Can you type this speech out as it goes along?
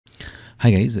Hi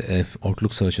guys, if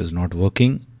Outlook search is not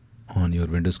working on your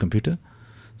Windows computer,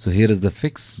 so here is the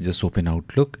fix. Just open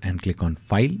Outlook and click on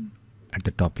File at the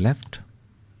top left.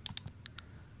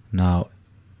 Now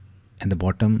in the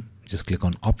bottom, just click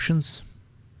on Options.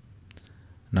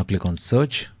 Now click on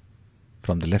Search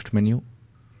from the left menu.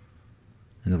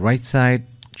 On the right side,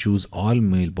 choose All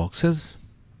Mailboxes.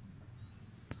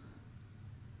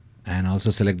 And also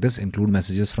select this, include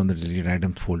messages from the deleted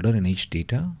items folder in each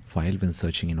data file when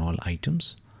searching in all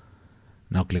items.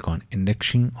 Now click on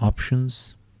indexing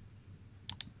options.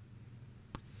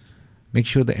 Make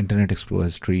sure the Internet Explorer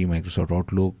history, Microsoft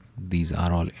Outlook, these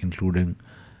are all included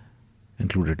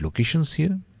locations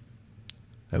here.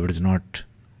 If it is not,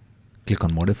 click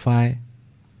on modify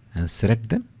and select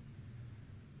them.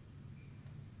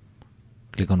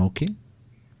 Click on OK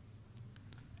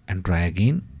and try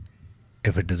again.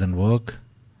 If it doesn't work,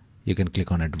 you can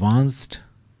click on advanced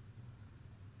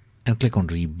and click on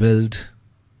rebuild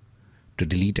to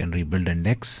delete and rebuild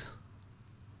index.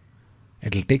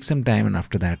 It will take some time, and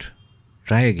after that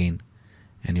try again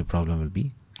and your problem will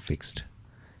be fixed.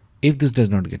 If this does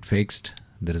not get fixed,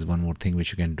 there is one more thing which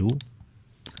you can do,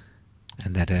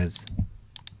 and that is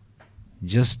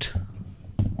just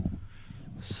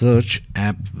search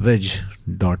appwedge.cpl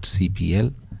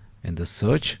in the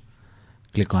search.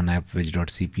 Click on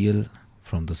appwedge.cpl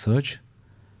from the search.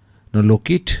 Now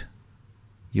locate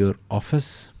your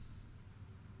Office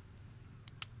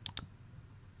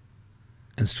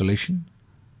installation.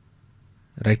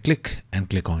 Right click and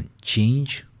click on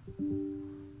change.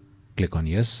 Click on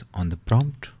yes on the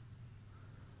prompt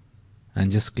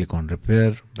and just click on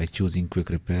repair. By choosing quick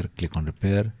repair, click on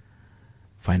repair.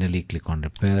 Finally click on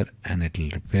repair and it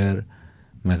will repair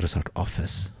Microsoft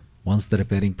Office. Once the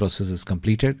repairing process is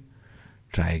completed,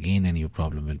 try again and your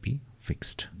problem will be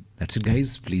fixed. That's it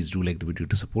guys. Please do like the video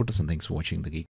to support us, and thanks for watching The Geek.